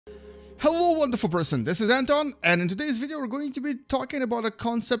Hello wonderful person, this is Anton, and in today's video we're going to be talking about a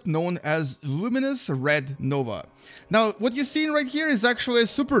concept known as luminous red nova. Now what you're seeing right here is actually a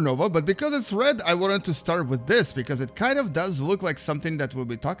supernova, but because it's red I wanted to start with this because it kind of does look like something that we'll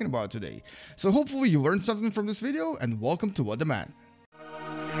be talking about today. So hopefully you learned something from this video, and welcome to What the Math.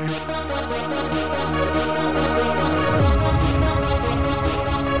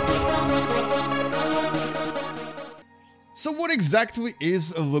 So what exactly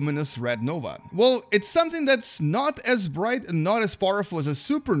is a luminous red nova? Well, it's something that's not as bright and not as powerful as a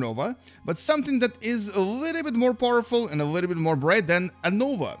supernova, but something that is a little bit more powerful and a little bit more bright than a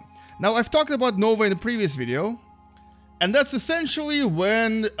nova. Now, I've talked about nova in a previous video, and that's essentially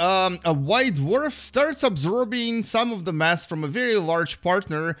when a white dwarf starts absorbing some of the mass from a very large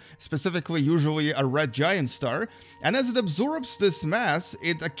partner, specifically usually a red giant star, and as it absorbs this mass,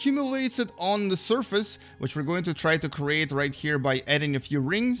 it accumulates it on the surface, which we're going to try to create right here by adding a few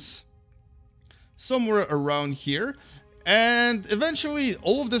rings somewhere around here. And eventually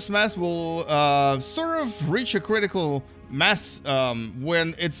all of this mass will sort of reach a critical mass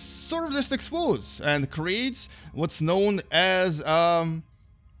when it sort of just explodes and creates what's known as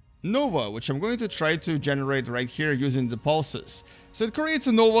nova, which I'm going to try to generate right here using the pulses. So it creates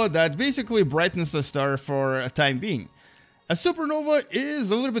a nova that basically brightens the star for a time being. A supernova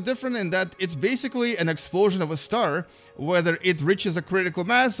is a little bit different in that it's basically an explosion of a star, whether it reaches a critical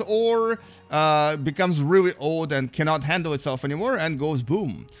mass or becomes really old and cannot handle itself anymore and goes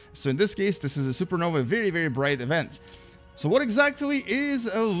boom. So in this case, this is a supernova, a very, very bright event. So what exactly is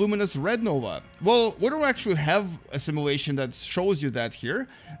a luminous red nova? Well, we don't actually have a simulation that shows you that here,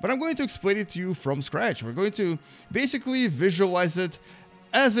 but I'm going to explain it to you from scratch. We're going to basically visualize it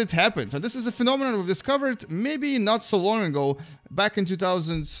as it happens. And this is a phenomenon we've discovered maybe not so long ago, back in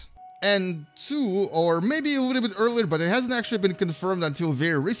 2002, or maybe a little bit earlier, but it hasn't actually been confirmed until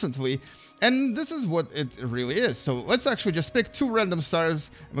very recently. And this is what it really is. So let's actually just pick two random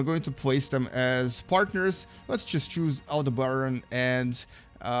stars, and we're going to place them as partners. Let's just choose Aldebaran, and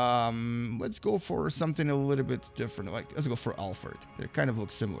let's go for something a little bit different. Like, let's go for Alfred. They kind of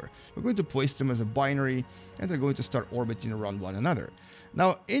look similar. We're going to place them as a binary, and they're going to start orbiting around one another.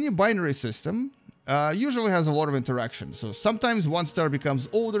 Now, any binary system usually has a lot of interaction. So sometimes one star becomes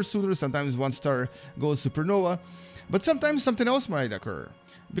older sooner, sometimes one star goes supernova, but sometimes something else might occur.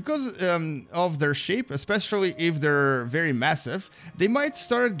 Because of their shape, especially if they're very massive, they might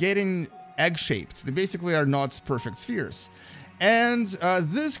start getting egg-shaped. They basically are not perfect spheres. And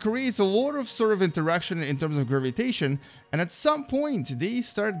this creates a lot of sort of interaction in terms of gravitation, and at some point they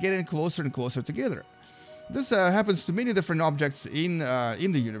start getting closer and closer together. This happens to many different objects in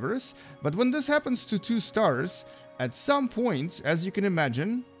the universe, but when this happens to two stars, at some point, as you can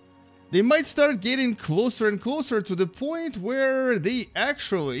imagine, they might start getting closer and closer to the point where they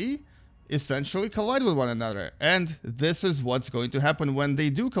actually essentially collide with one another. And this is what's going to happen when they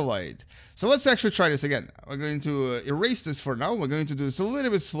do collide. So let's actually try this again. We're going to erase this for now. We're going to do this a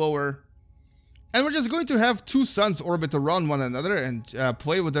little bit slower. And we're just going to have two suns orbit around one another and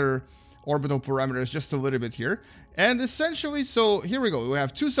play with their orbital parameters just a little bit here. And essentially, so here we go. We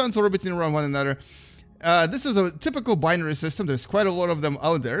have two suns orbiting around one another. This is a typical binary system. There's quite a lot of them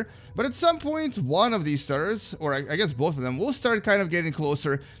out there. But at some point, one of these stars, or I guess both of them, will start kind of getting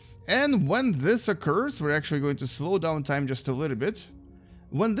closer. And when this occurs, we're actually going to slow down time just a little bit.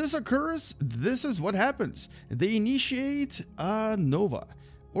 When this occurs, this is what happens. They initiate a nova,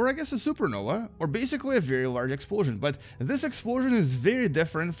 or I guess a supernova, or basically a very large explosion. But this explosion is very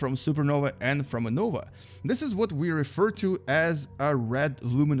different from supernova and from a nova. This is what we refer to as a red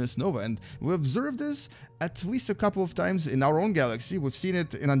luminous nova, and we observed this at least a couple of times in our own galaxy. We've seen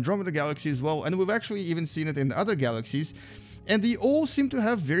it in Andromeda Galaxy as well, and we've actually even seen it in other galaxies. And they all seem to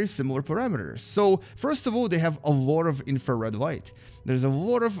have very similar parameters. So first of all, they have a lot of infrared light. There's a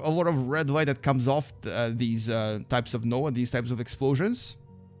lot of red light that comes off these types of nova, these types of explosions.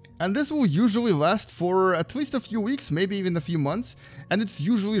 And this will usually last for at least a few weeks, maybe even a few months, and it's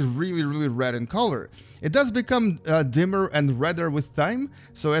usually really, really red in color. It does become dimmer and redder with time,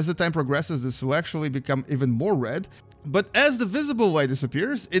 so as the time progresses, this will actually become even more red. But as the visible light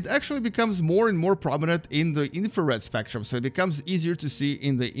disappears, it actually becomes more and more prominent in the infrared spectrum, so it becomes easier to see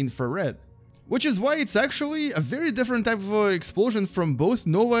in the infrared. Which is why it's actually a very different type of explosion from both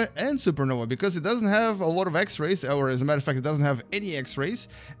nova and supernova, because it doesn't have a lot of X-rays, or as a matter of fact, it doesn't have any X-rays.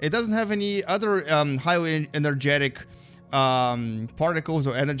 It doesn't have any other highly energetic particles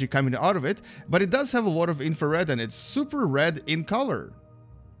or energy coming out of it, but it does have a lot of infrared, and it's super red in color.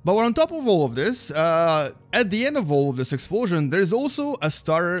 But on top of all of this, at the end of all of this explosion, there's also a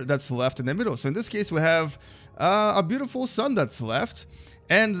star that's left in the middle. So in this case, we have a beautiful sun that's left.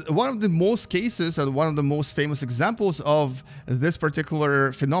 And one of the most cases and one of the most famous examples of this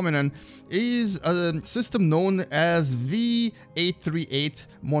particular phenomenon is a system known as V838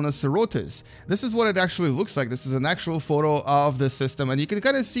 Monocerotis. This is what it actually looks like. This is an actual photo of the system, and you can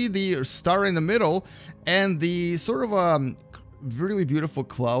kind of see the star in the middle and the sort of really beautiful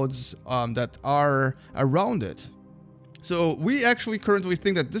clouds that are around it. So we actually currently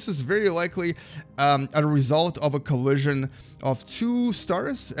think that this is very likely a result of a collision of two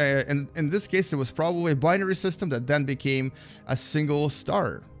stars. And in this case, it was probably a binary system that then became a single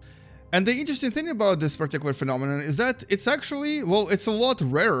star. And the interesting thing about this particular phenomenon is that it's actually, well, it's a lot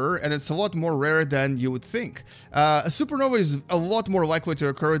rarer, and it's a lot more rare than you would think. A supernova is a lot more likely to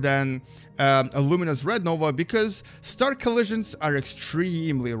occur than a luminous red nova because star collisions are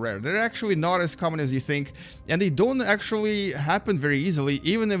extremely rare. They're actually not as common as you think, and they don't actually happen very easily,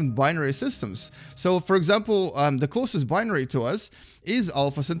 even in binary systems. So, for example, the closest binary to us is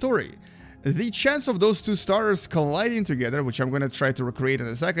Alpha Centauri. The chance of those two stars colliding together, which I'm going to try to recreate in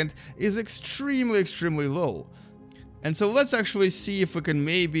a second, is extremely low. And so let's actually see if we can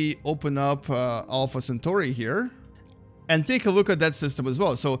maybe open up Alpha Centauri here and take a look at that system as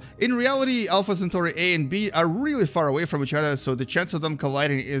well. So in reality, Alpha Centauri A and B are really far away from each other, so the chance of them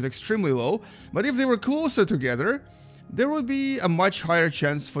colliding is extremely low. But if they were closer together, there would be a much higher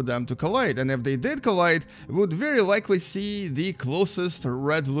chance for them to collide. And if they did collide, we would very likely see the closest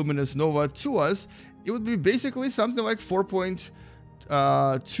red luminous nova to us. It would be basically something like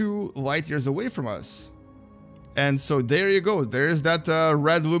 4.2 light years away from us. And so there you go. There's that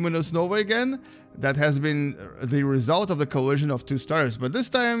red luminous nova again. That has been the result of the collision of two stars. But this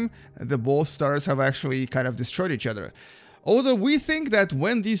time, the both stars have actually kind of destroyed each other. Although we think that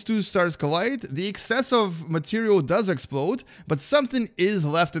when these two stars collide, the excess of material does explode, but something is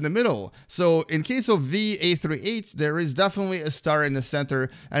left in the middle. So in case of V838, there is definitely a star in the center,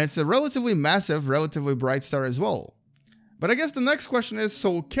 and it's a relatively massive, relatively bright star as well. But I guess the next question is,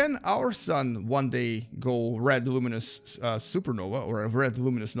 so can our sun one day go red luminous supernova or a red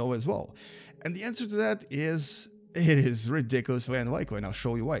luminous nova as well? And the answer to that is, it is ridiculously unlikely, and I'll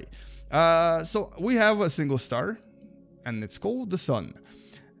show you why. So we have a single star, and it's called the sun.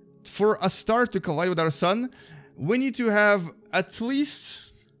 For a star to collide with our sun, we need to have at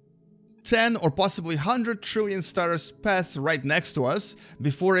least 10 or possibly 100 trillion stars pass right next to us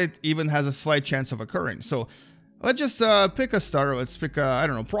before it even has a slight chance of occurring. So let's just pick a star. Let's pick, I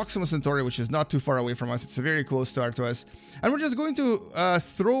don't know, Proxima Centauri, which is not too far away from us. It's a very close star to us. And we're just going to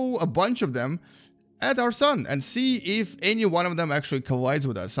throw a bunch of them at our sun and see if any one of them actually collides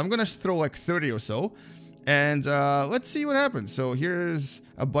with us. So I'm going to throw like 30 or so. And let's see what happens. So here's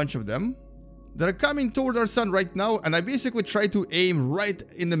a bunch of them that are coming toward our sun right now. And I basically try to aim right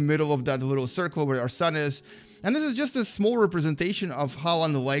in the middle of that little circle where our sun is. And this is just a small representation of how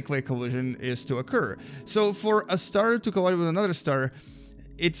unlikely a collision is to occur. So for a star to collide with another star,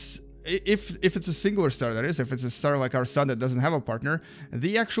 it's if it's a singular star, that is, if it's a star like our sun that doesn't have a partner,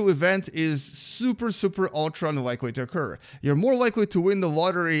 the actual event is super ultra unlikely to occur. You're more likely to win the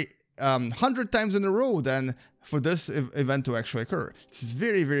lottery 100 times in a row than for this event to actually occur. It's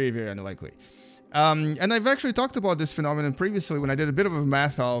very unlikely. And I've actually talked about this phenomenon previously when I did a bit of a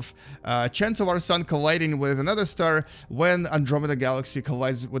math of chance of our sun colliding with another star when Andromeda Galaxy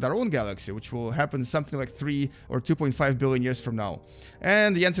collides with our own galaxy, which will happen something like 3 or 2.5 billion years from now.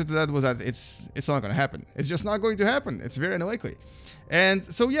 And the answer to that was that it's not going to happen. It's just not going to happen. It's very unlikely. And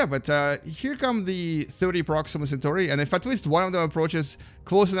so yeah, but here come the 30 Proxima Centauri, and if at least one of them approaches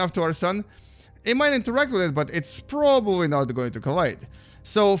close enough to our sun, it might interact with it, but it's probably not going to collide.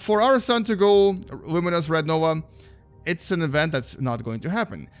 So for our sun to go luminous red nova, it's an event that's not going to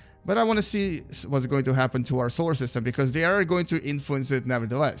happen. But I want to see what's going to happen to our solar system, because they are going to influence it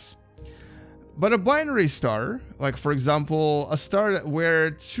nevertheless. But a binary star, like for example, a star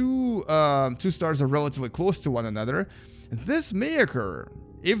where two stars are relatively close to one another, this may occur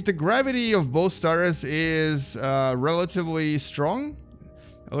if the gravity of both stars is relatively strong.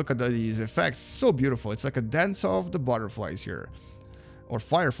 Look at these effects, so beautiful. It's like a dance of the butterflies here, or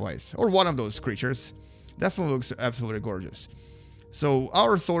fireflies, or one of those creatures. Definitely looks absolutely gorgeous. So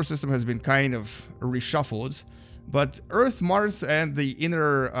our solar system has been kind of reshuffled, but Earth, Mars, and the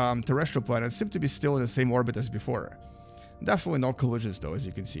inner terrestrial planets seem to be still in the same orbit as before. Definitely no collisions though, as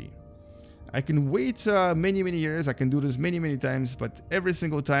you can see. I can wait many years, I can do this many times, but every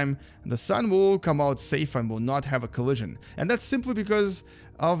single time the sun will come out safe and will not have a collision. And that's simply because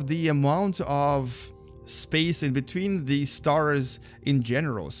of the amount of space in between the stars in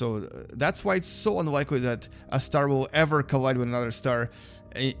general. So that's why it's so unlikely that a star will ever collide with another star,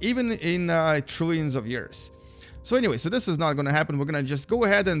 even in trillions of years. So anyway, so this is not going to happen. We're going to just go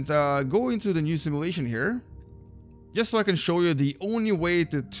ahead and go into the new simulation here, just so I can show you the only way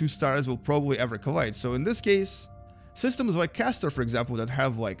the two stars will probably ever collide. So in this case, systems like Castor, for example, that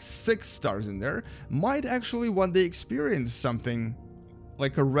have like 6 stars in there, might actually one day experience something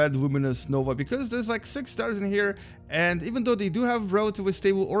like a Red Luminous Nova, because there's like 6 stars in here, and even though they do have relatively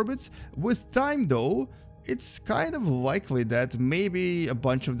stable orbits, with time though, it's kind of likely that maybe a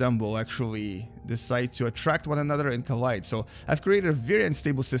bunch of them will actually decide to attract one another and collide. So I've created a very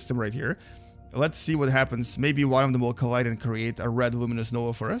unstable system right here. Let's see what happens. Maybe one of them will collide and create a Red Luminous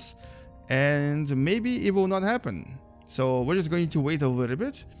Nova for us, and maybe it will not happen. So we're just going to wait a little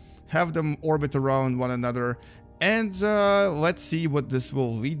bit, have them orbit around one another, and let's see what this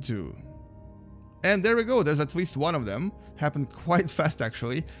will lead to. And there we go, there's at least one of them. Happened quite fast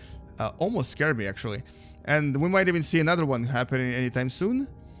actually. Almost scared me actually. And we might even see another one happening anytime soon,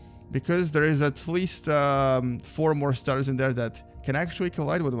 because there is at least 4 more stars in there that can actually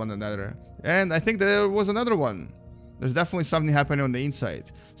collide with one another. And I think there was another one. There's definitely something happening on the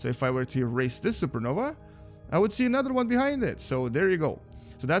inside. So if I were to erase this supernova, I would see another one behind it. So there you go.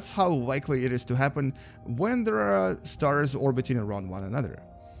 So that's how likely it is to happen when there are stars orbiting around one another.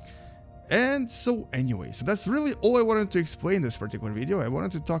 And so anyway, so that's really all I wanted to explain in this particular video. I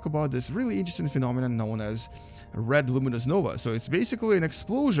wanted to talk about this really interesting phenomenon known as Red Luminous Nova. So it's basically an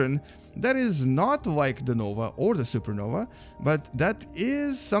explosion that is not like the nova or the supernova, but that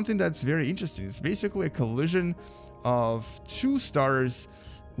is something that's very interesting. It's basically a collision of 2 stars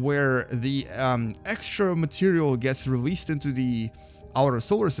where the extra material gets released into the outer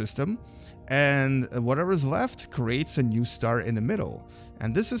solar system, and whatever is left creates a new star in the middle.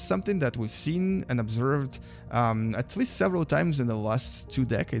 And this is something that we've seen and observed at least several times in the last 2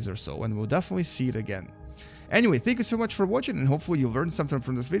 decades or so, and we'll definitely see it again. Anyway, thank you so much for watching, and hopefully you learned something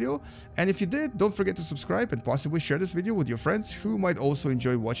from this video. And if you did, don't forget to subscribe and possibly share this video with your friends who might also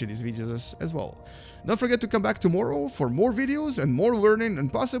enjoy watching these videos as well. Don't forget to come back tomorrow for more videos and more learning,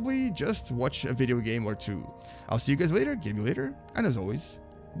 and possibly just watch a video game or 2. I'll see you guys later, game you later, and as always,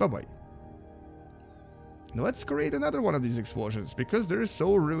 bye-bye. Now let's create another one of these explosions, because they're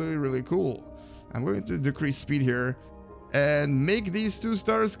so really cool. I'm going to decrease speed here and make these 2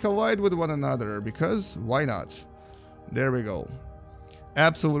 stars collide with one another, because why not? There we go.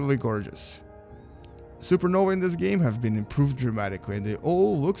 Absolutely gorgeous. Supernovae in this game have been improved dramatically, and they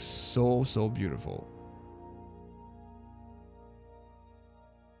all look so beautiful.